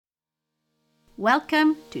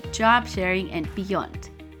Welcome to Job Sharing and Beyond,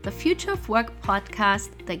 the Future of Work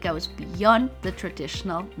podcast that goes beyond the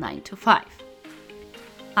traditional 9 to 5.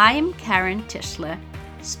 I am Karen Tischler,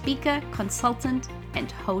 speaker, consultant,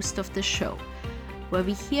 and host of the show, where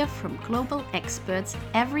we hear from global experts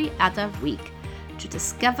every other week to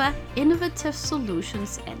discover innovative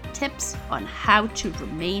solutions and tips on how to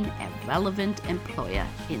remain a relevant employer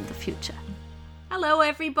in the future. Hello,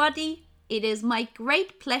 everybody. It is my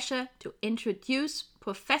great pleasure to introduce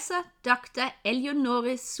Professor Dr.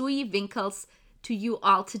 Eleonore Sui-Winkels to you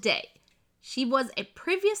all today. She was a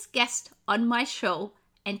previous guest on my show,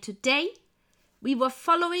 and today we were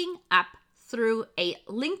following up through a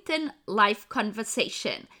LinkedIn live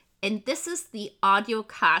conversation, and this is the audio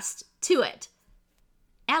cast to it.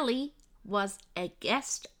 Ellie was a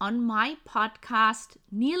guest on my podcast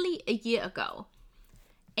nearly a year ago,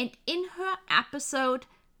 and in her episode,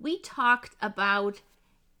 we talked about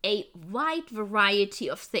a wide variety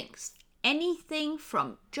of things, anything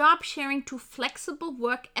from job sharing to flexible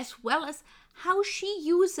work, as well as how she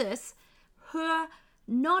uses her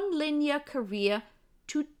non-linear career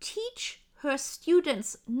to teach her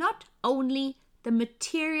students not only the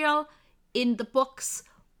material in the books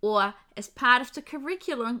or as part of the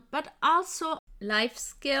curriculum, but also life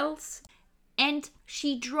skills. And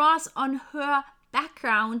she draws on her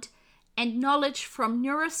background and knowledge from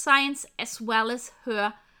neuroscience as well as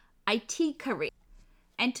her IT career.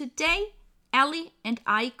 And today, Ellie and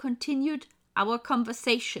I continued our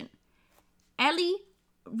conversation. Ellie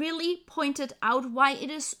really pointed out why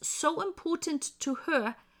it is so important to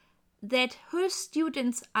her that her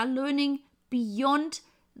students are learning beyond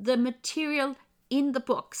the material in the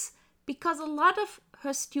books, because a lot of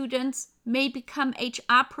her students may become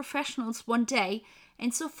HR professionals one day,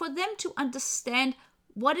 and so for them to understand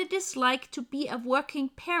what it is like to be a working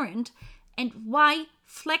parent and why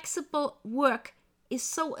flexible work is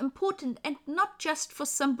so important, and not just for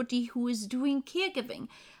somebody who is doing caregiving,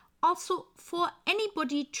 also for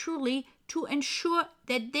anybody truly, to ensure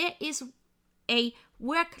that there is a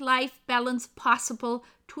work-life balance possible,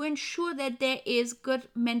 to ensure that there is good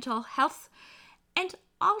mental health, and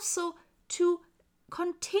also to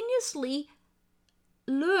continuously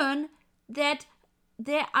learn that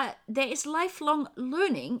there is lifelong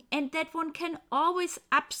learning, and that one can always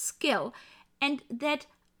upskill, and that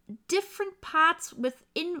different parts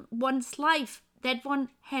within one's life that one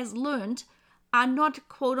has learned are not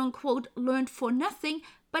quote unquote learned for nothing,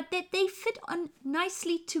 but that they fit on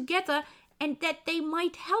nicely together, and that they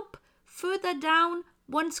might help further down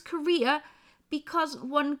one's career, because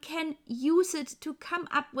one can use it to come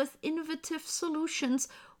up with innovative solutions,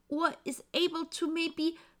 or is able to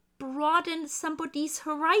maybe broaden somebody's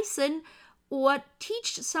horizon or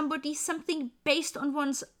teach somebody something based on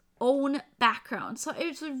one's own background. So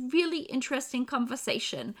it's a really interesting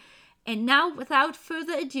conversation. And now, without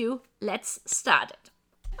further ado, let's start it.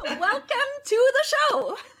 Welcome to the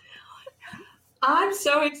show. I'm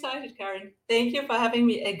so excited, Karen. Thank you for having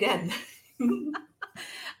me again.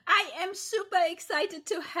 I am super excited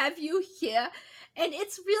to have you here. And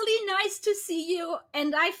it's really nice to see you.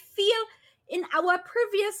 And I feel in our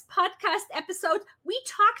previous podcast episode, we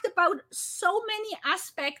talked about so many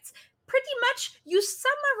aspects. Pretty much you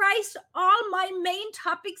summarized all my main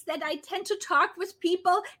topics that I tend to talk with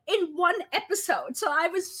people in one episode. So I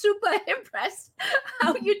was super impressed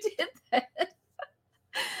how you did that.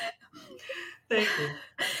 Thank you.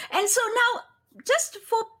 And so now, just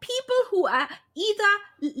for people who are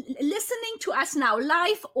either listening to us now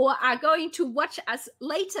live or are going to watch us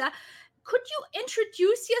later, could you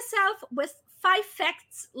introduce yourself with 5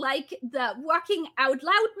 facts like the working out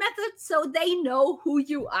loud method, so they know who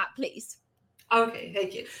you are, please? Okay,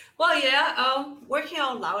 thank you. Well, yeah, working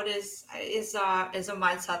out loud is a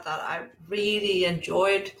mindset that I really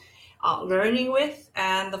enjoyed learning with.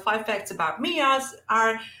 And the 5 facts about me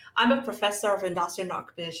are I'm a professor of industrial and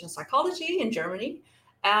occupational psychology in Germany,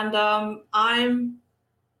 and I'm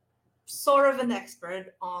sort of an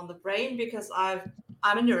expert on the brain because I'm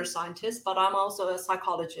a neuroscientist, but I'm also a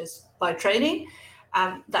psychologist by training.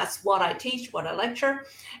 That's what I teach, what I lecture.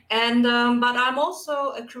 And but I'm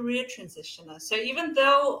also a career transitioner. So even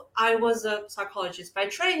though I was a psychologist by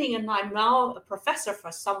training and I'm now a professor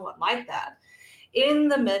for somewhat like that, in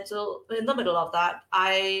the middle of that,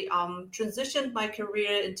 I transitioned my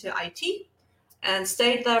career into IT and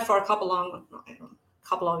stayed there for a couple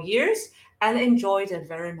of years and enjoyed it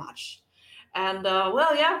very much. And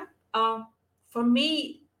for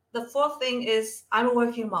me, the 4th thing is I'm a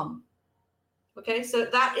working mom. Okay, so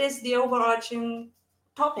that is the overarching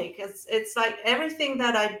topic. It's like everything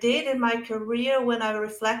that I did in my career when I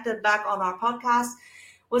reflected back on our podcast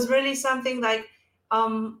was really something like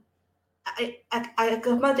I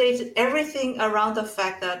accommodated everything around the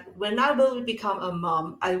fact that when I will become a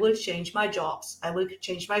mom, I will change my jobs, I will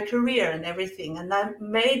change my career and everything, and I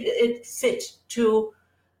made it fit to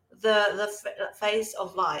the phase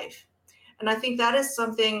of life. And I think that is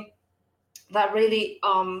something that really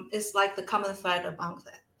is like the common thread among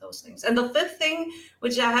those things. And the fifth thing,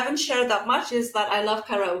 which I haven't shared that much, is that I love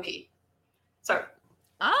karaoke. So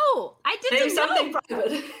I didn't maybe something know.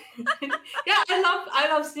 private. Yeah, I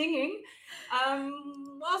love singing.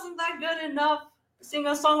 Wasn't that good enough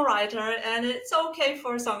singer-songwriter, and it's okay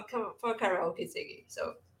for karaoke singing.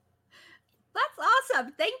 So That's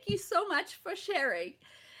awesome. Thank you so much for sharing.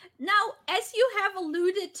 Now, as you have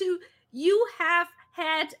alluded to, you have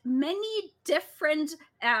had many different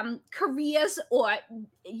careers, or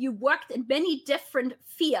you worked in many different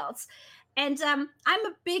fields. And I'm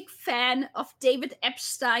a big fan of David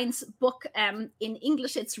Epstein's book. In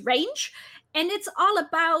English, it's Range. And it's all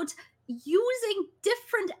about using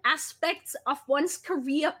different aspects of one's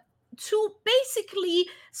career to basically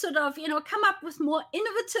sort of, come up with more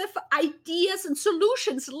innovative ideas and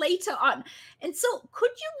solutions later on. And so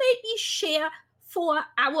could you maybe share for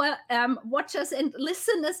our watchers and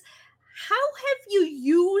listeners, how have you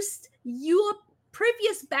used your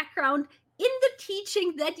previous background in the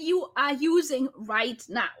teaching that you are using right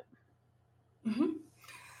now? Mm-hmm.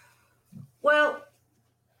 Well,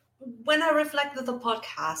 when I reflect on the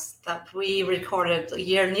podcast that we recorded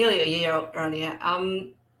nearly a year earlier,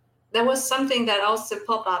 there was something that also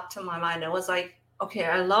popped up to my mind. It was like, okay,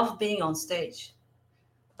 I love being on stage.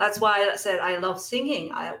 That's why I said I love singing.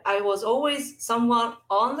 I was always someone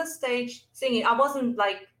on the stage singing. I wasn't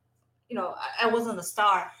like, I wasn't a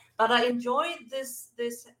star, but I enjoyed the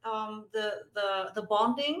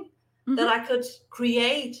bonding that I could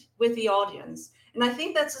create with the audience. And I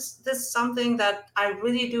think that's something that I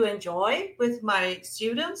really do enjoy with my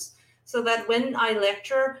students, so that when I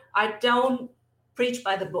lecture, I don't preach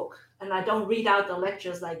by the book and I don't read out the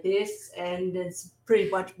lectures like this, and it's pretty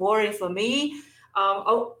much boring for me.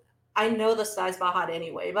 I know the slides by heart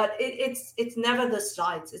anyway, but it's never the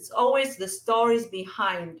slides. It's always the stories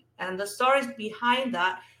behind, and the stories behind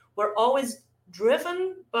that were always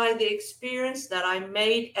driven by the experience that I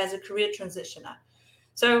made as a career transitioner.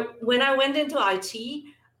 So when I went into IT,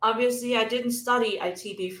 obviously I didn't study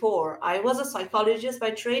IT before. I was a psychologist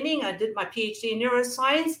by training. I did my PhD in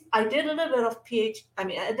neuroscience. I did a little bit of I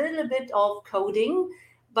did a little bit of coding,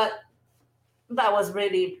 but that was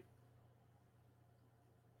really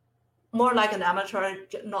more like an amateur,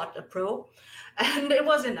 not a pro, and it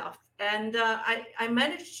was enough. And I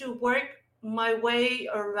managed to work my way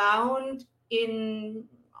around in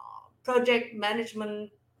project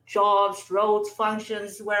management jobs, roles,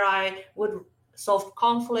 functions, where I would solve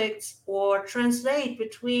conflicts or translate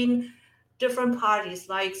between different parties,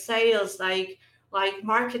 like sales, like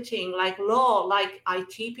marketing, like law, like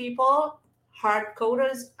IT people, hard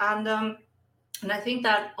coders, and I think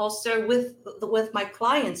that also with my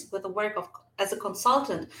clients, with the work of as a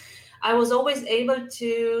consultant, I was always able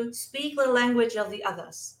to speak the language of the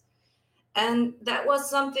others. And that was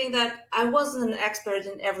something that I wasn't an expert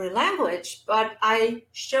in every language, but I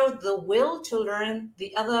showed the will to learn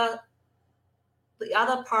the other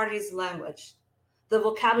party's language, the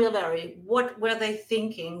vocabulary. What were they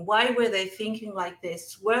thinking? Why were they thinking like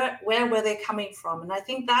this? Where were they coming from? And I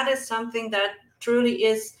think that is something that truly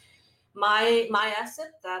is my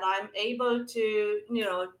asset, that I'm able to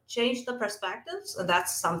change the perspectives, and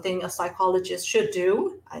that's something a psychologist should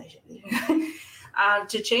do.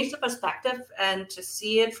 To change the perspective and to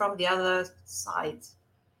see it from the other side.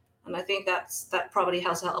 And I think that probably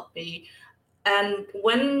has helped me. And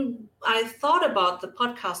when I thought about the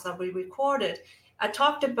podcast that we recorded, I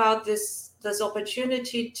talked about this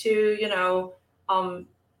opportunity to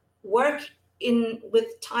work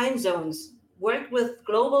with time zones, work with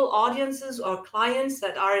global audiences or clients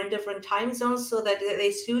that are in different time zones, so that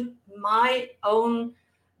they suit my own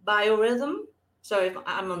biorhythm. So if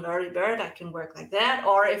I'm an early bird, I can work like that.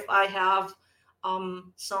 Or if I have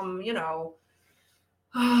some,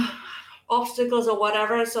 obstacles or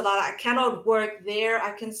whatever, so that I cannot work there,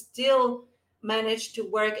 I can still manage to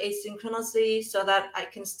work asynchronously, so that I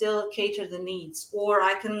can still cater the needs. Or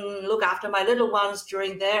I can look after my little ones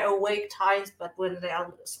during their awake times, but when they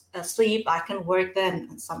are asleep, I can work then,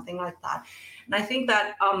 and something like that. And I think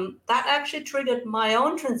that that actually triggered my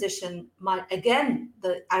own transition. I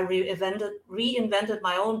reinvented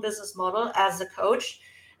my own business model as a coach,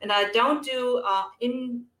 and I don't do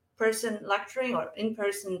in-person lecturing or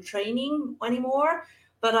in-person training anymore,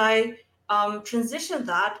 but I transitioned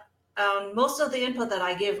that. Most of the input that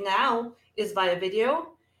I give now is via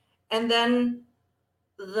video, And then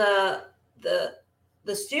the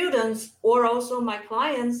students or also my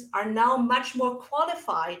clients are now much more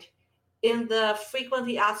qualified in the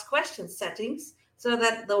frequently asked questions settings, so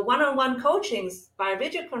that the one-on-one coachings by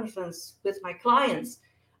video conference with my clients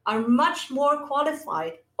are much more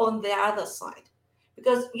qualified on the other side.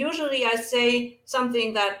 Because usually I say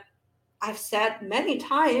something that I've said many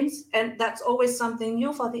times, and that's always something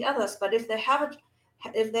new for the others. But if they have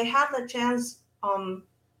the chance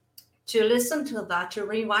to listen to that, to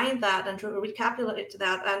rewind that, and to recapitulate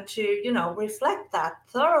that, and to reflect that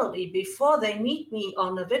thoroughly before they meet me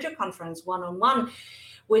on a video conference one-on-one,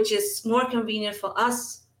 which is more convenient for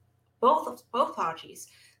us, both parties,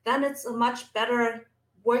 then it's a much better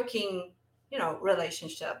working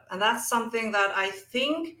relationship. And that's something that I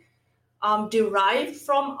think derived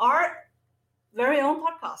from our very own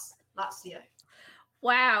podcast last year.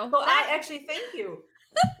 Wow. So I actually thank you.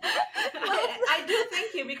 I do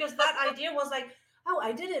thank you, because that idea was like, oh,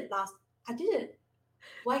 I did it.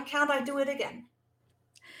 Why can't I do it again?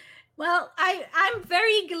 Well, I'm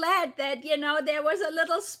very glad that, there was a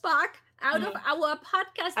little spark out of our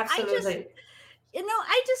podcast. Absolutely.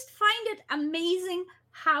 I just find it amazing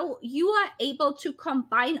how you are able to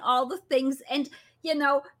combine all the things. And,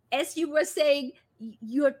 as you were saying,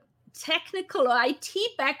 your technical or IT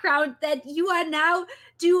background, that you are now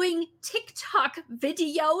doing TikTok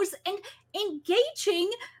videos and engaging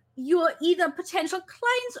your either potential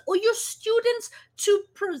clients or your students to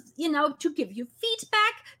give you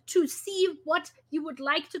feedback, to see what you would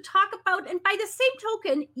like to talk about, and by the same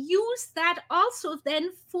token use that also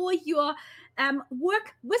then for your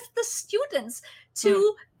work with the students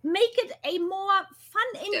to make it a more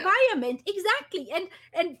fun environment. Exactly.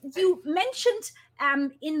 And you mentioned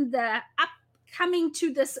in the upcoming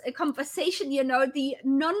to this conversation, the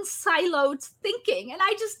non-siloed thinking, and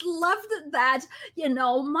I just loved that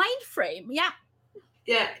mind frame.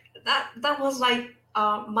 That was like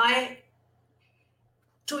my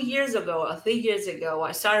 2 years ago or 3 years ago,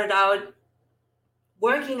 I started out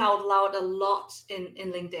working out loud a lot in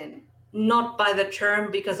LinkedIn. Not by the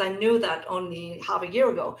term, because I knew that only half a year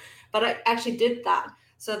ago, but I actually did that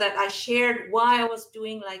so that I shared why I was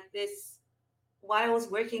doing like this, why I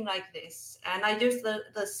was working like this. And I used the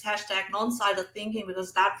hashtag non-siloed thinking,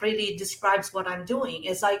 because that really describes what I'm doing.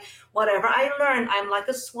 It's like, whatever I learn, I'm like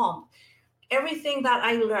a swamp. Everything that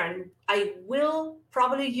I learn, I will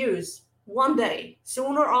probably use one day,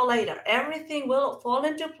 sooner or later. Everything will fall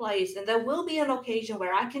into place, and there will be an occasion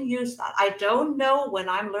where I can use that. I don't know when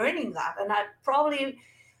I'm learning that, and I probably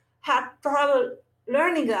had trouble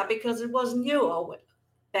learning that because it was new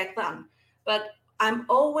back then. But I'm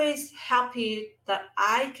always happy that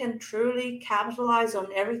I can truly capitalize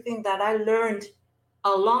on everything that I learned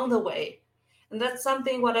along the way. And that's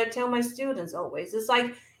something what I tell my students always. It's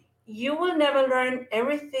like, you will never learn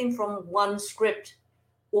everything from one script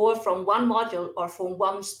or from one module or from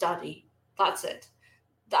one study. That's it.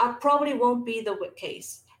 That probably won't be the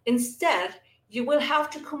case. Instead, you will have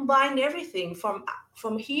to combine everything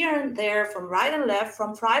from here and there, from right and left,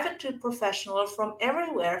 from private to professional, from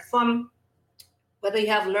everywhere, from whether you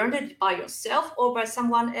have learned it by yourself or by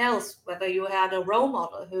someone else, whether you had a role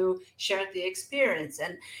model who shared the experience,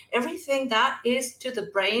 and everything that is to the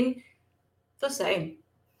brain the same.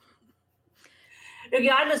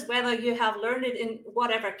 Regardless whether you have learned it in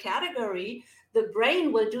whatever category, the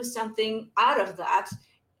brain will do something out of that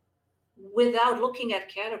without looking at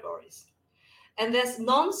categories. And this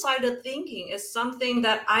non-siloed thinking is something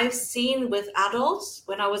that I've seen with adults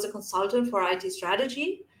when I was a consultant for IT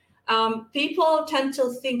strategy. People tend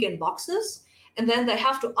to think in boxes, and then they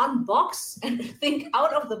have to unbox and think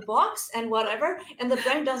out of the box and whatever. And the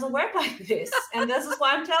brain doesn't work like this. And this is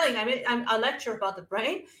why I'm telling. I lecture about the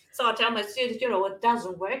brain. So I tell my students, it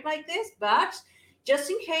doesn't work like this. But just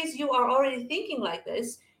in case you are already thinking like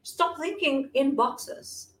this, stop thinking in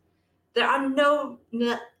boxes. There are no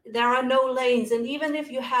lanes. And even if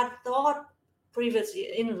you had thought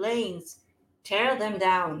previously in lanes, tear them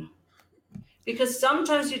down. Because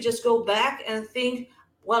sometimes you just go back and think,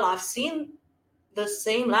 well, I've seen the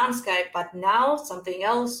same landscape, but now something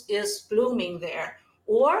else is blooming there.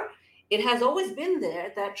 Or it has always been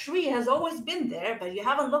there, that tree has always been there, but you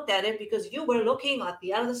haven't looked at it because you were looking at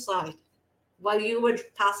the other side while you were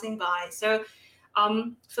passing by. So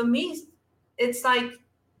for me, it's like,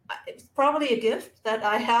 it's probably a gift that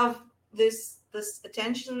I have this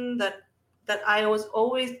attention that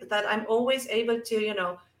I'm always able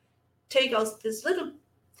to, take out these little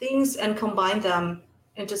things and combine them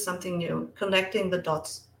into something new, connecting the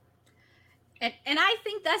dots. And I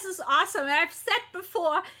think this is awesome. I've said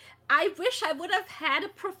before, I wish I would have had a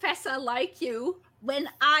professor like you when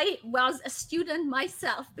I was a student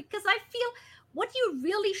myself, because I feel what you're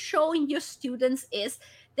really showing your students is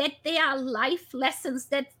that there are life lessons,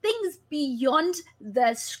 that things beyond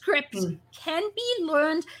the script Mm. can be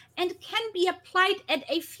learned and can be applied at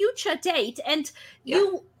a future date. And Yeah.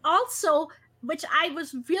 you also, which I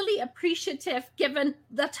was really appreciative given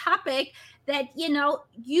the topic, that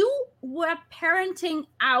you were parenting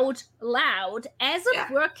out loud as a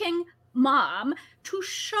Yeah. working mom to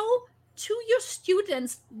show to your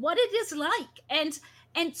students what it is like, and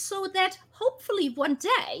so that hopefully one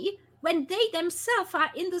day when they themselves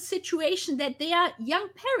are in the situation that they are young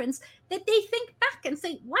parents, that they think back and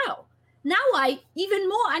say, wow, now I even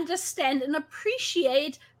more understand and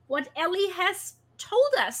appreciate what Ellie has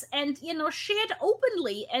told us and shared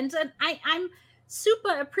openly. And I'm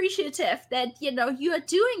super appreciative that you are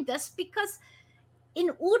doing this, because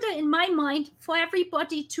in order, in my mind, for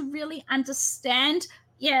everybody to really understand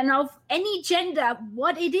any gender,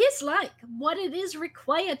 what it is like, what it is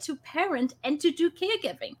required to parent and to do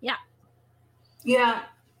caregiving. Yeah. Yeah.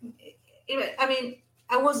 I mean,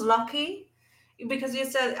 I was lucky because you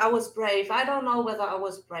said I was brave. I don't know whether I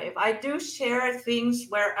was brave. I do share things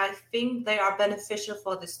where I think they are beneficial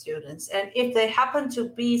for the students. And if they happen to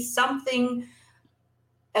be something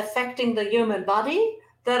affecting the human body,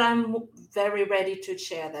 that I'm very ready to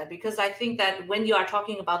share that, because I think that when you are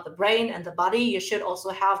talking about the brain and the body, you should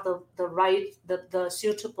also have the right, the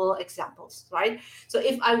suitable examples, right? So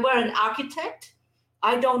if I were an architect,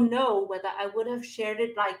 I don't know whether I would have shared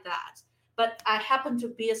it like that. But I happen to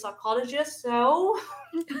be a psychologist, so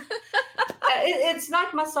it's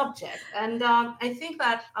not my subject. And I think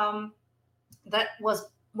that that was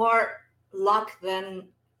more luck than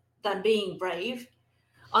being brave.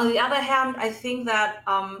 On the other hand, I think that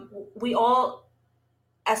we all,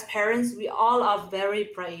 as parents, we all are very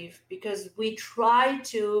brave because we try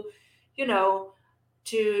to, you know,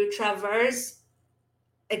 to traverse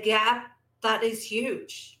a gap that is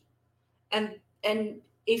huge. And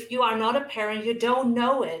if you are not a parent, you don't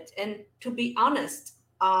know it. And to be honest,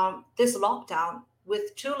 this lockdown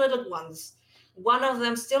with two little ones, one of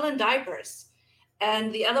them still in diapers,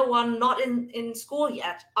 and the other one not in school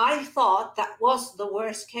yet. I thought that was the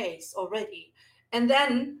worst case already. And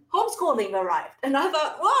then homeschooling arrived, and I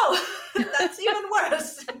thought, whoa, that's even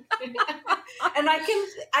worse. And I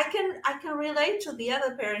can relate to the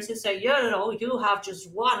other parents who say, you have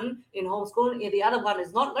just one in homeschooling, and the other one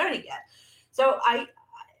is not learning yet. So I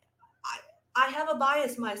have a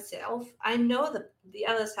bias myself. I know that the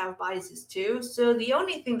others have biases too. So the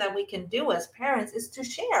only thing that we can do as parents is to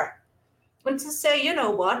share and to say, you know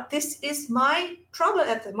what, this is my trouble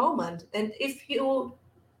at the moment. And if you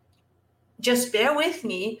just bear with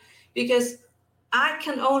me, because I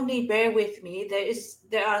can only bear with me.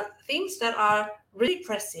 There are things that are really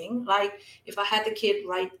pressing, like if I had the kid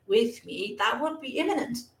right with me, that would be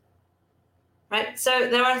imminent. Right? So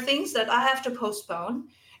there are things that I have to postpone.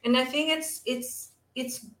 And I think this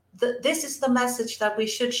is the message that we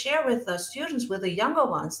should share with the students, with the younger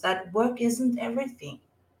ones, that work isn't everything.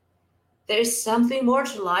 There's something more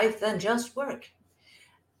to life than just work.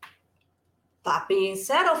 That being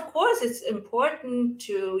said, of course, it's important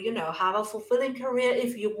to, have a fulfilling career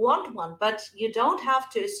if you want one, but you don't have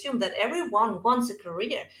to assume that everyone wants a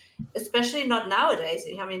career, especially not nowadays.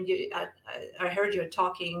 I mean, I heard you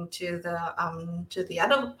talking to the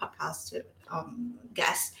other podcast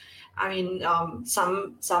guests. I mean,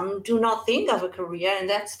 some do not think of a career, and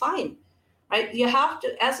that's fine, right? You have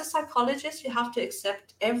to, as a psychologist, you have to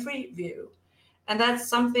accept every view, and that's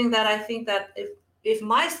something that I think that if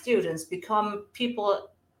my students become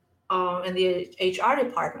people in the HR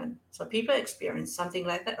department, so people experience something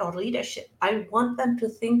like that, or leadership, I want them to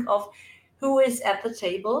think of who is at the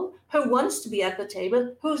table, who wants to be at the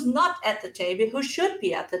table, who's not at the table, who should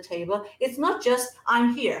be at the table. It's not just,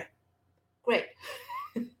 I'm here. Great.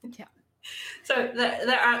 Yeah. So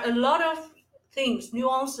there are a lot of things,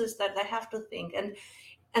 nuances that they have to think.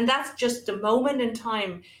 And that's just a moment in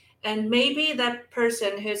time. And maybe that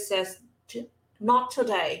person who says, not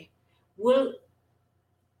today, will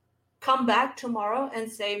come back tomorrow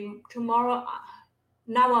and say, tomorrow,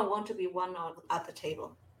 now I want to be one at the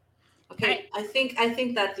table. Okay, I think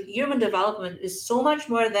that the human development is so much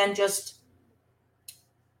more than just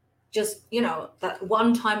that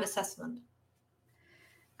one-time assessment.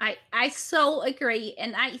 I so agree.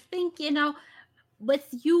 And I think, with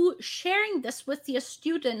you sharing this with your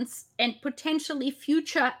students and potentially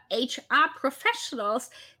future HR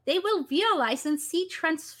professionals, they will realize and see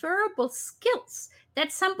transferable skills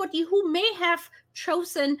that somebody who may have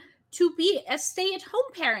chosen to be a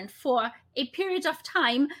stay-at-home parent for a period of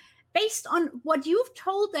time based on what you've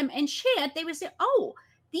told them and shared, they will say, oh,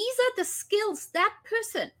 these are the skills that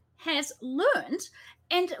person has learned,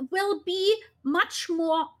 and will be much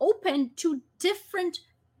more open to different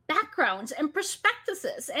backgrounds and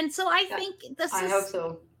perspectives. And so I think this I is hope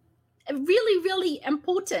so. really, really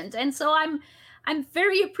important. And so I'm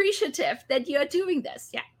very appreciative that you're doing this.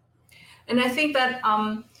 Yeah. And I think that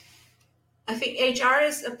I think HR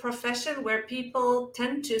is a profession where people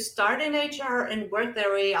tend to start in HR and work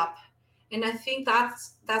their way up. And I think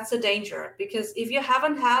that's a danger, because if you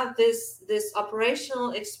haven't had this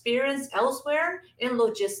operational experience elsewhere, in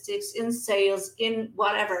logistics, in sales, in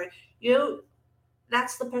whatever,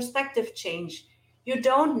 that's the perspective change. You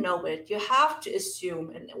don't know it. You have to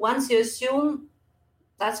assume. And once you assume,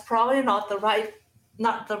 that's probably not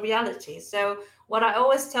the reality. So what I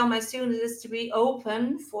always tell my students is to be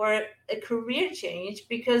open for a career change,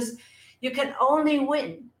 because you can only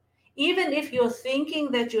win. Even if you're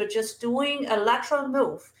thinking that you're just doing a lateral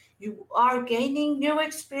move, you are gaining new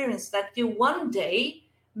experience that you one day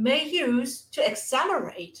may use to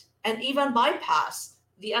accelerate and even bypass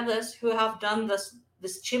the others who have done this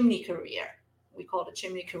chimney career. We call it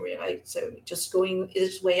chimney career, right? So just going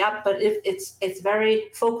its way up, but if it's very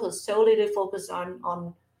focused, solely focused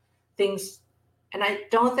on things. And I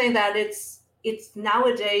don't think that it's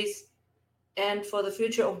nowadays and for the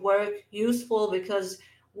future of work useful, because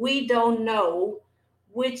we don't know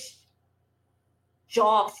which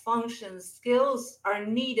job functions, skills are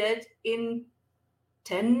needed in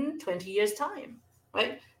 10, 20 years time,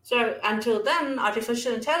 right? So until then,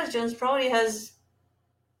 artificial intelligence probably has,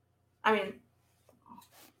 right.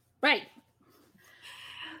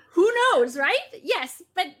 Who knows, right? Yes.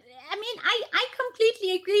 But I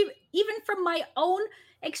completely agree. Even from my own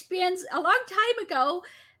experience, a long time ago,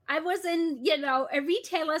 I was in, a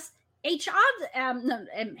retailer's HR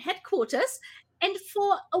headquarters, and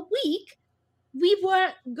for a week, we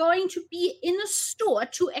were going to be in a store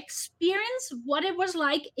to experience what it was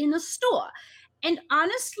like in a store. And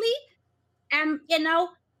honestly,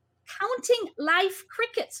 counting live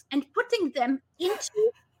crickets and putting them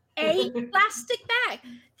into a plastic bag,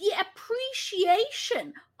 the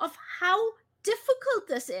appreciation of how difficult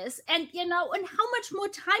this is, and and how much more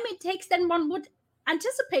time it takes than one would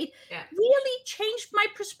anticipate, really changed my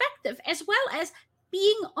perspective, as well as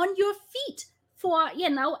being on your feet for 8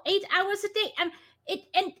 hours a day. And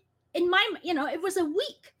it was a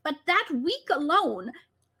week, but that week alone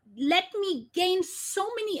let me gain so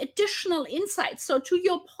many additional insights. So to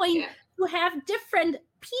your point, to have different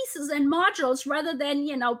pieces and modules rather than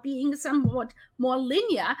being somewhat more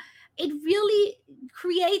linear, it really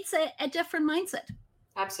creates a different mindset.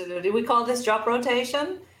 Absolutely. We call this job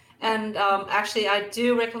rotation. And actually, I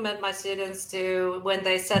do recommend my students to, when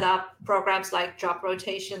they set up programs like job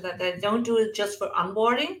rotation, that they don't do it just for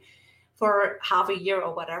onboarding for half a year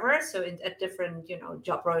or whatever. So at different,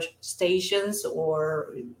 job stations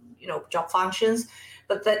or, job functions,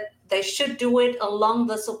 but that they should do it along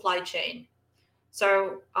the supply chain.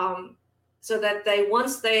 So, so that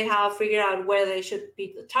once they have figured out where they should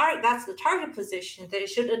be that's the target position, they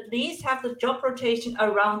should at least have the job rotation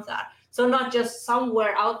around that. So not just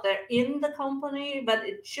somewhere out there in the company, but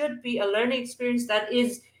it should be a learning experience that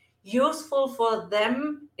is useful for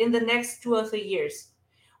them in the next 2 or 3 years.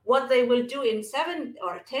 What they will do in 7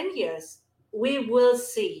 or 10 years, we will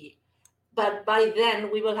see. But by then,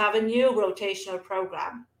 we will have a new rotational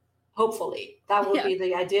program. Hopefully, that would be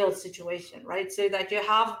the ideal situation, right? So that you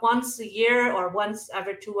have once a year or once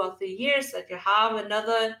every 2 or 3 years, that you have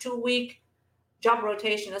another 2-week job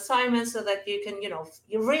rotation assignment, so that you can,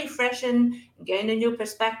 you refresh and gain a new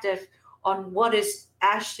perspective on what is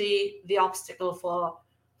actually the obstacle for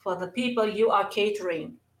the people you are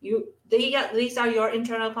catering. These are your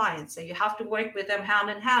internal clients, so you have to work with them hand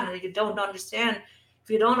in hand. And if you don't understand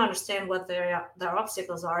what their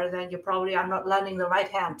obstacles are, then you probably are not lending the right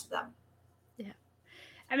hand to them. Yeah.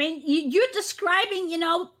 You're describing,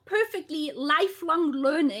 perfectly lifelong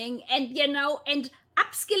learning and, and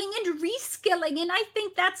upskilling and reskilling. And I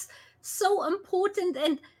think that's so important.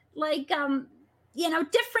 And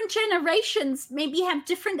different generations maybe have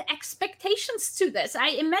different expectations to this. I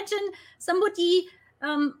imagine somebody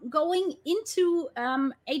going into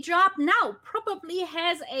a job now probably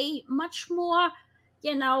has a much more,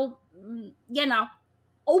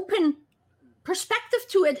 open perspective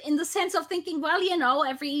to it, in the sense of thinking, well,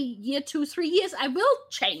 every year, 2-3 years, I will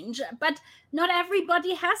change. But not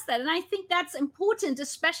everybody has that. And I think that's important,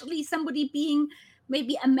 especially somebody being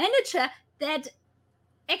maybe a manager, that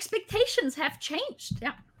expectations have changed.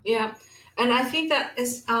 Yeah. And I think that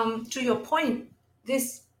is, to your point,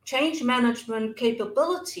 this change management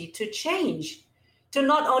capability to change, to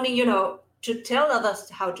not only, to tell others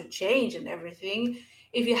how to change and everything,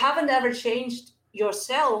 if you haven't ever changed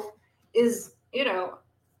yourself, is,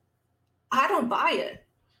 I don't buy it,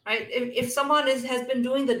 right? If someone has been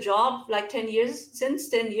doing the job like 10 years, since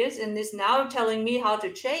 10 years, and is now telling me how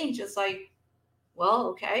to change, it's like, well,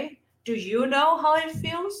 okay, do you know how it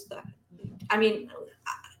feels? I mean,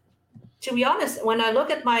 to be honest, when I look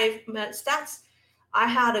at my stats, I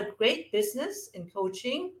had a great business in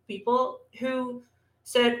coaching people who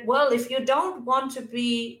said, well, if you don't want to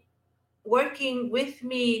be working with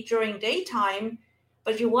me during daytime,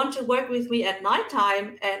 but you want to work with me at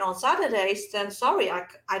nighttime and on Saturdays, then sorry,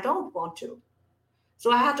 I don't want to.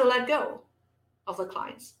 So I had to let go of the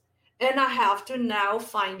clients. And I have to now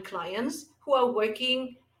find clients who are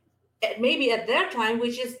working maybe at their time,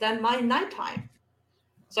 which is then my nighttime.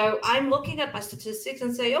 So I'm looking at my statistics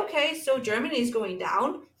and say, okay, so Germany is going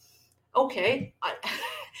down. Okay,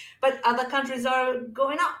 but other countries are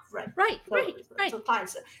going up, right? Right. So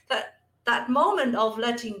clients, that moment of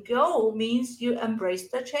letting go means you embrace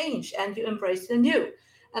the change and you embrace the new,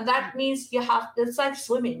 and that means it's like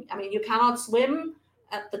swimming. I mean, you cannot swim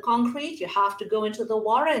at the concrete. You have to go into the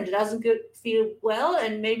water, and it doesn't feel well,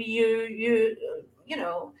 and maybe you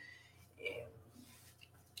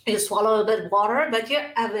swallow a bit of water, but you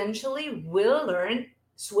eventually will learn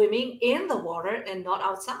swimming in the water and not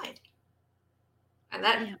outside. And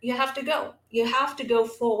that you have to go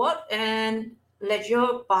forward and let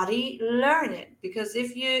your body learn it. Because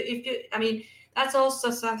if you I mean, that's also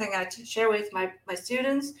something I share with my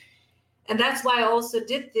students. And that's why I also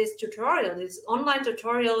did this online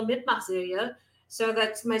tutorial Mitmachserie, so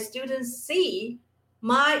that my students see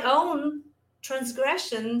my own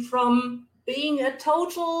transgression from being a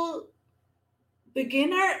total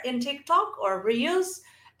beginner in TikTok or Reels,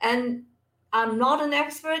 and I'm not an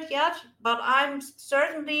expert yet, but I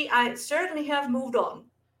certainly have moved on.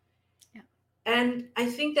 Yeah. And I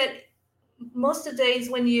think that most of the days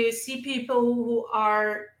when you see people who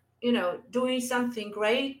are, doing something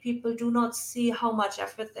great, people do not see how much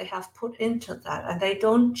effort they have put into that, and they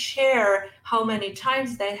don't share how many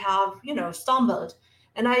times they have, stumbled.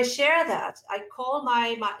 And I share that. I call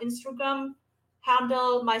my Instagram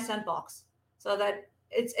handle my sandbox, so that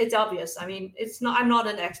it's obvious. I mean, I'm not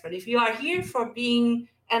an expert. If you are here for being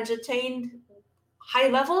entertained high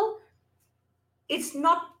level, it's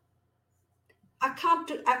not, I can't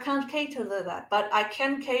cater to that, but I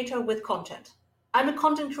can cater with content. I'm a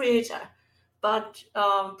content creator, but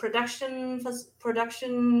production, how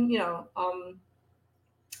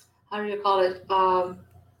do you call it?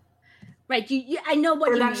 Right. I know what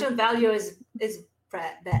production value is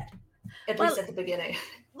bad, at least at the beginning.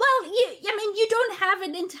 Well, you don't have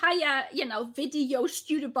an entire, video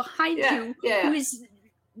studio behind you who is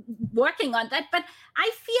working on that. But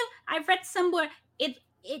I feel I've read somewhere it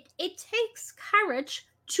takes courage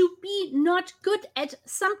to be not good at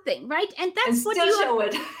something, right? And that's what you show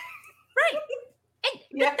it. Right.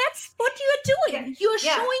 But that's what you're doing. You're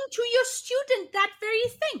showing to your student that very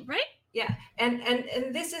thing, right? Yeah,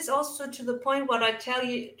 and this is also to the point what I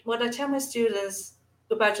tell my students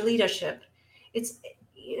about leadership.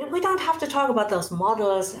 We don't have to talk about those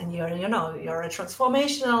models and you're a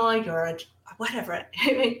transformational, you're a whatever.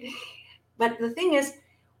 But the thing is,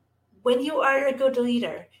 when you are a good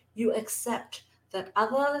leader, you accept that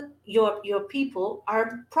your people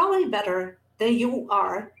are probably better than you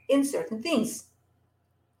are in certain things.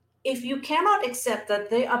 If you cannot accept that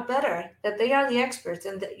they are better, that they are the experts,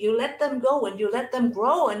 and that you let them go and you let them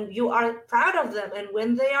grow and you are proud of them, and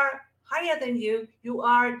when they are higher than you, you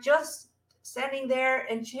are just standing there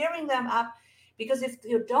and cheering them up. Because if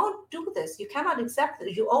you don't do this, you cannot accept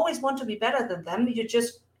it. You always want to be better than them. You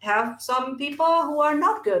just have some people who are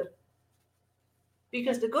not good,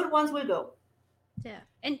 because the good ones will go. Yeah.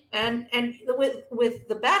 And with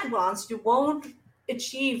the bad ones, you won't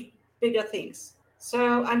achieve bigger things.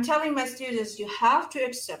 So I'm telling my students, you have to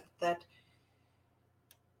accept that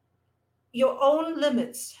your own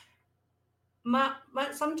limits might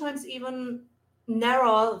sometimes even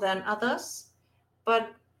narrower than others,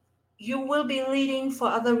 but you will be leading for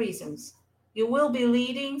other reasons. You will be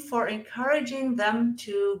leading for encouraging them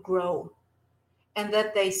to grow, and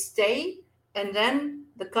that they stay, and then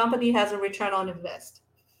the company has a return on invest.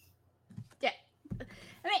 Yeah.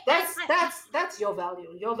 I mean, that's your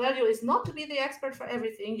value. Your value is not to be the expert for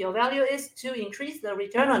everything. Your value is to increase the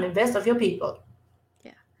return on invest of your people.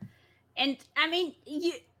 Yeah. And I mean,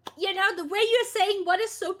 you know, the way you're saying what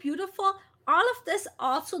is so beautiful, all of this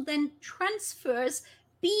also then transfers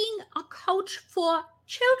being a coach for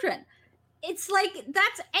children. It's like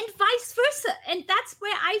that's, and vice versa. And that's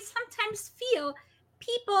where I sometimes feel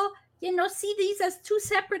people see these as two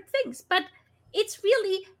separate things. But it's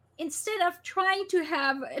really, instead of trying to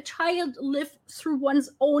have a child live through one's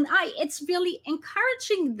own eye, it's really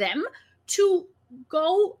encouraging them to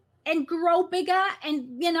go and grow bigger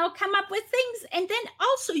and, come up with things, and then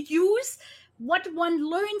also use what one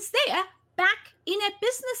learns there back in a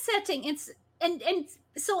business setting. And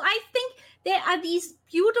so I think there are these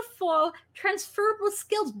beautiful transferable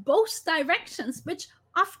skills, both directions, which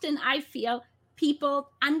often I feel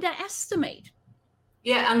people underestimate.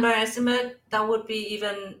 Yeah, underestimate, that would be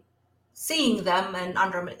even seeing them and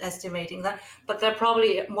underestimating them, but they're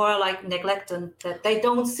probably more like neglecting, that they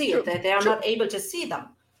don't see it, that they are not able to see them.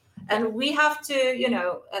 And we have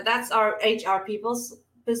to, that's our HR people's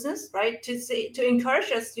business, right? To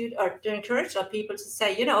encourage us to encourage our people to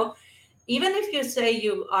say, even if you say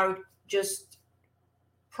you are just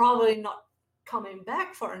probably not coming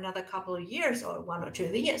back for another couple of years or 1 or 2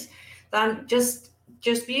 years, then just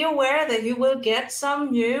be aware that you will get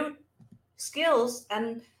some new skills,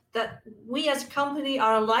 and that we as a company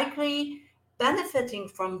are likely benefiting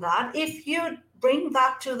from that if you bring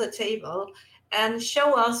that to the table and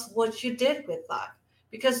show us what you did with that,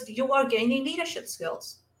 because you are gaining leadership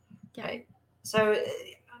skills. Yeah. Right? So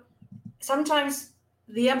sometimes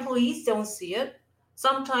the employees don't see it.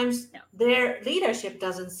 Sometimes their leadership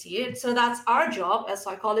doesn't see it. So that's our job as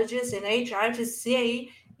psychologists in HR to say,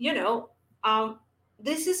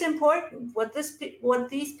 this is important. What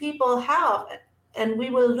these people have, and we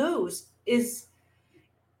will lose, is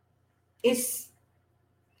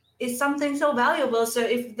something so valuable. So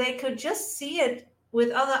if they could just see it with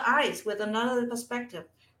other eyes, with another perspective,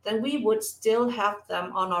 then we would still have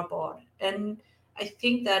them on our board. And I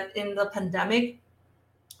think that in the pandemic,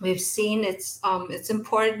 we've seen it's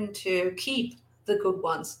important to keep the good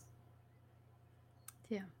ones.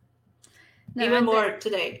 Yeah. Even more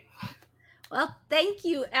today. Well, thank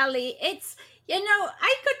you, Ellie. It's,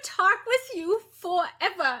 I could talk with you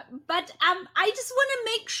forever, but I just want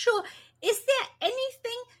to make sure, is there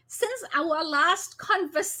anything since our last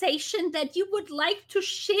conversation that you would like to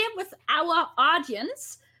share with our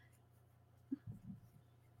audience?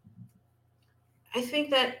 I think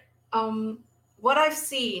that what I've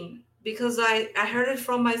seen, because I heard it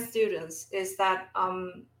from my students, is that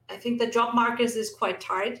I think the job market is quite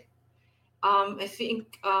tight. I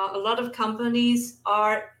think a lot of companies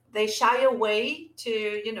they shy away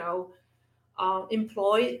to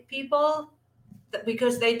employ people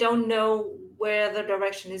because they don't know where the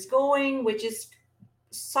direction is going, which is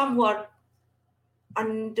somewhat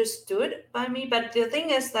understood by me. But the thing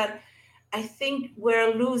is that I think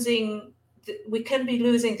we can be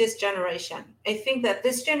losing this generation. I think that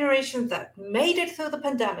this generation that made it through the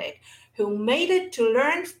pandemic, who made it to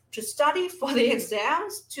learn to study for the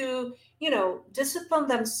exams, to discipline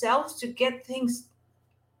themselves to get things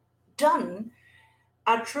done,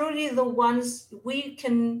 are truly the ones we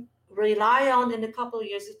can rely on in a couple of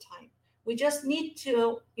years of time. We just need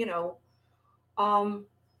to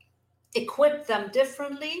equip them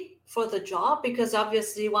differently for the job, because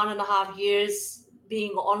obviously 1.5 years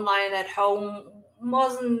being online at home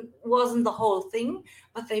wasn't the whole thing,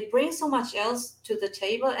 but they bring so much else to the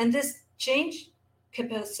table. And this change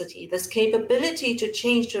capacity, this capability to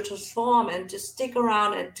change, to transform, and to stick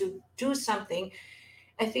around and to do something,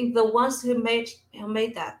 I think the ones who made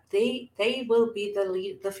that, they will be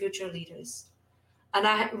the future leaders. And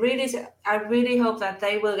I really hope that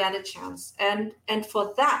they will get a chance, and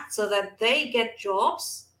for that, so that they get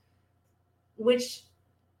jobs, which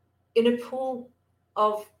in a pool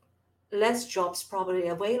of less jobs probably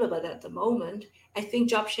available at the moment, I think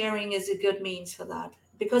job sharing is a good means for that,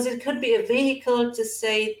 because it could be a vehicle to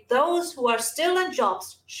say those who are still in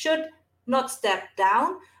jobs should not step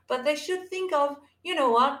down, but they should think of,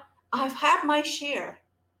 what, I've had my share.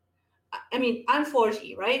 I mean, I'm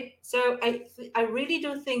 40, right? So I really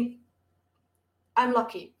do think I'm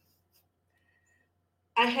lucky.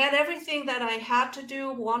 I had everything that I had to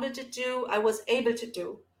do, wanted to do, I was able to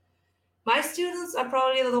do. My students are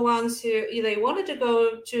probably the ones who they wanted to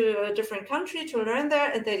go to a different country to learn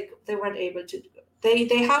there, and they weren't able to. They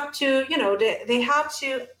have to, they have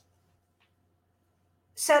to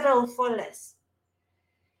settle for less.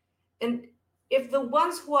 And if the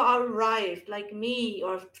ones who are arrived, like me,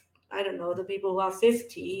 or I don't know, the people who are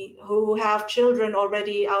 50, who have children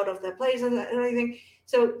already out of their place and everything,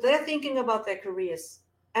 so they're thinking about their careers.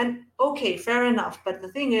 And okay, fair enough. But the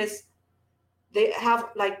thing is, they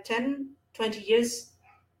have like 10, 20 years,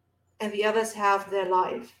 and the others have their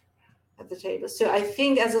life at the table. So I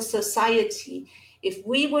think as a society, if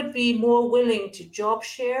we would be more willing to job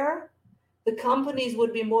share, the companies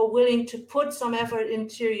would be more willing to put some effort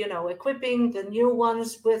into, equipping the new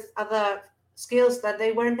ones with other skills that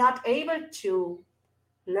they were not able to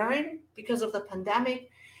learn because of the pandemic,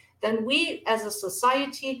 then we as a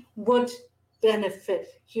society would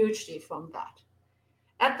benefit hugely from that.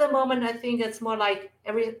 At the moment, I think it's more like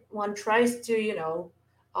everyone tries to,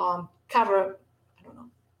 cover, I don't know,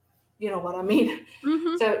 you know what I mean.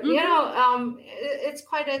 Mm-hmm. So, Mm-hmm. it's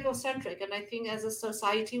quite egocentric. And I think as a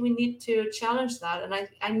society, we need to challenge that. And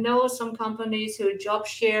I know some companies who job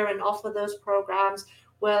share and offer those programs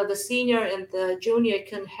where the senior and the junior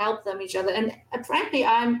can help them each other. And frankly,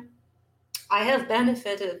 I have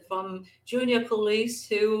benefited from junior colleagues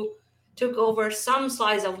who took over some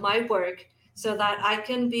slice of my work so that I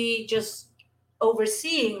can be just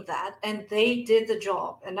overseeing that, and they did the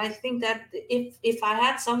job. And I think that if I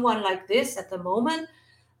had someone like this at the moment,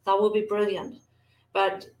 that would be brilliant.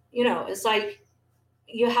 But it's like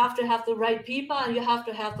you have to have the right people and you have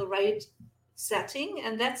to have the right setting,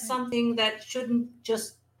 and that's something that shouldn't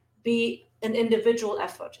just be an individual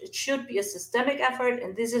effort. It should be a systemic effort,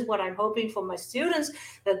 and this is what I'm hoping for my students,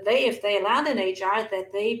 that they, if they land in HR,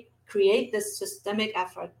 that they create this systemic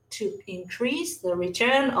effort to increase the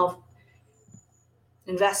return of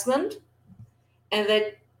investment, and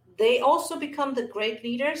that they also become the great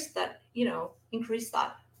leaders that increase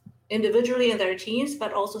that individually in their teams,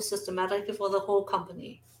 but also systematically for the whole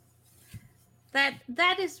company.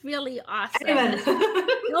 That is really awesome. Amen.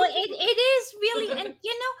 No, it is really, and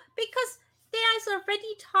because there's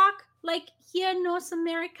already talk like here in North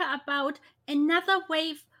America about another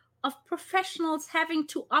wave of professionals having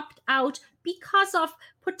to opt out because of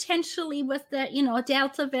potentially with the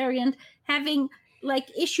Delta variant having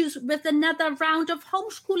like issues with another round of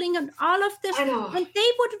homeschooling and all of this. I know. And they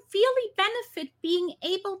would really benefit being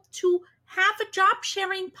able to have a job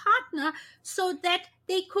sharing partner so that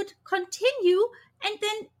they could continue and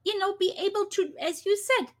then, be able to, as you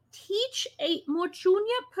said, teach a more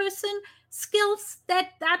junior person skills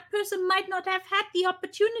that person might not have had the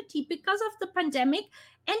opportunity because of the pandemic,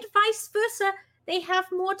 and vice versa. They have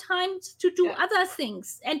more time to do other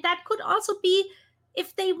things. And that could also be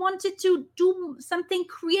if they wanted to do something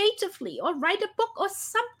creatively or write a book or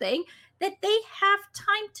something, that they have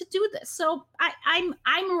time to do this. So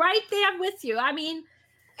I'm right there with you. I mean,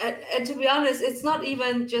 and to be honest, it's not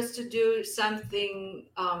even just to do something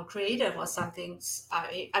creative or something.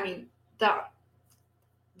 I mean,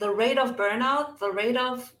 the rate of burnout, the rate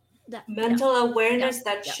of mental awareness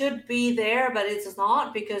that should be there, but it's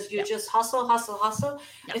not, because you just hustle.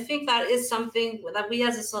 I think that is something that we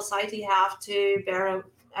as a society have to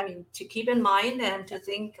to keep in mind and to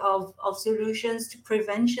think of solutions to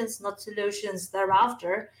preventions, not solutions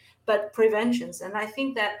thereafter, but preventions. And I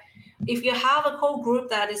think that if you have a whole group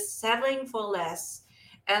that is settling for less,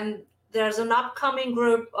 and there's an upcoming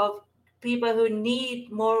group of people who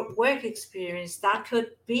need more work experience, that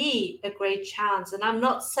could be a great chance. And I'm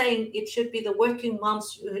not saying it should be the working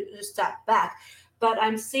moms who step back, but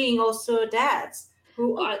I'm seeing also dads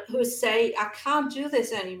who say, I can't do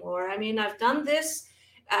this anymore. I mean, I've done this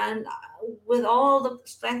and with all the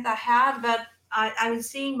strength I had, but I'm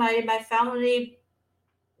seeing my family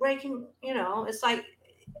breaking, it's like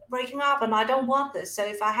breaking up, and I don't want this. So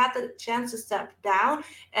if I had the chance to step down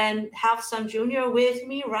and have some junior with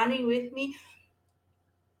me, running with me,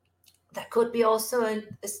 that could be also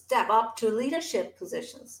a step up to leadership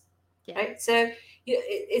positions. Right? So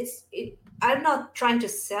I'm not trying to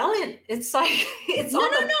sell it. It's like it's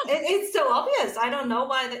it's so obvious. I don't know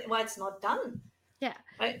why it's not done. Yeah.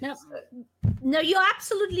 Right? No, you're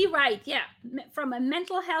absolutely right. Yeah. From a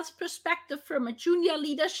mental health perspective, from a junior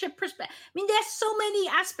leadership perspective. I mean, there's so many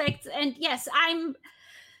aspects. And yes, I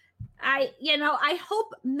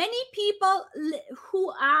hope many people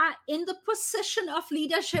who are in the position of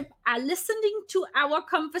leadership are listening to our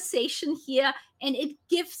conversation here, and it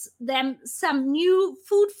gives them some new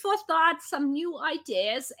food for thought, some new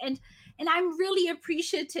ideas. And I'm really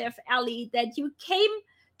appreciative, Ellie, that you came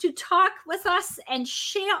to talk with us and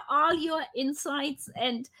share all your insights.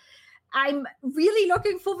 And I'm really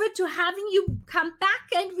looking forward to having you come back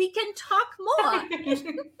and we can talk more.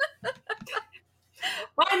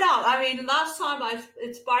 Why not? I mean, last time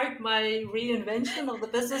it sparked my reinvention of the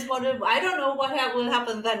business model. I don't know what will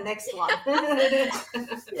happen then next one.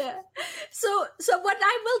 Yeah. So what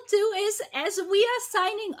I will do is, as we are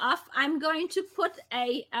signing off, I'm going to put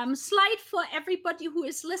a slide for everybody who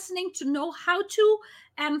is listening to know how to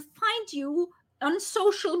find you on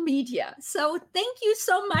social media. So thank you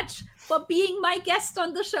so much for being my guest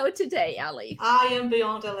on the show today, Ellie. I am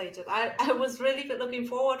beyond elated. I was really looking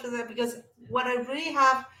forward to that, because what I really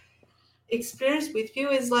have experienced with you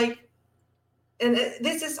is like and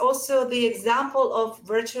this is also the example of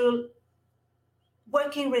virtual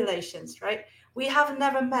working relations, right? We have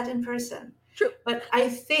never met in person. True. But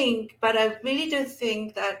I really do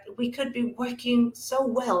think that we could be working so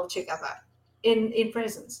well together in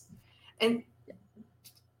presence. And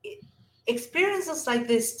experiences like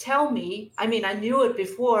this tell me, I mean, I knew it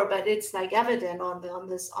before, but it's like evident on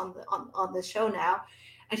the show now.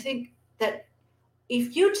 I think that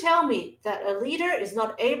if you tell me that a leader is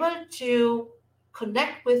not able to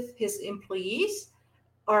connect with his employees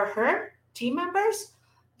or her team members,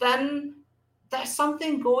 then there's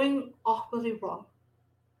something going awkwardly wrong.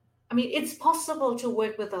 I mean, it's possible to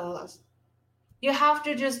work with others. You have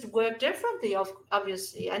to just work differently,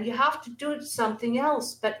 obviously, and you have to do something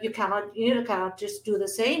else. But you cannot just do the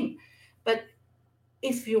same. But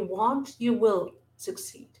if you want, you will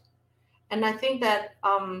succeed. And I think that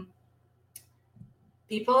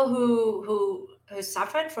people who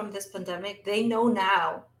suffered from this pandemic, they know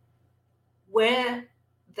now where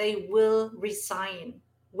they will resign,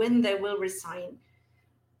 when they will resign,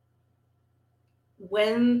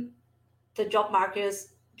 when the job markets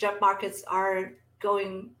are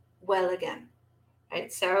going well again,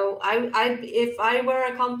 right? So if I were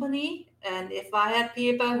a company and if I had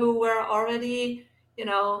people who were already,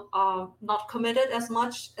 not committed as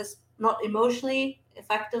much, as not emotionally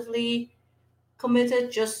effectively committed,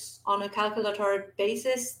 just on a calculatory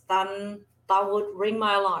basis, then that would ring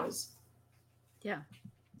my alarms. Yeah,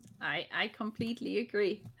 I completely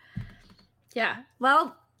agree. Yeah.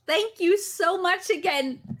 Well, thank you so much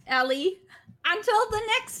again, Ellie. Until the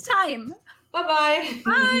next time. Bye-bye.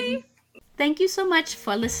 Bye. Thank you so much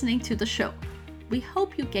for listening to the show. We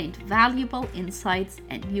hope you gained valuable insights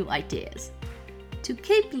and new ideas. To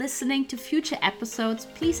keep listening to future episodes,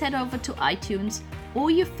 please head over to iTunes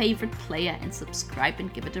or your favorite player and subscribe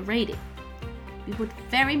and give it a rating. We would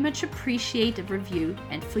very much appreciate a review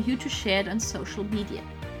and for you to share it on social media,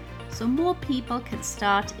 so more people can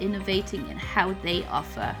start innovating in how they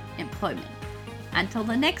offer employment. Until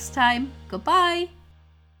the next time, goodbye!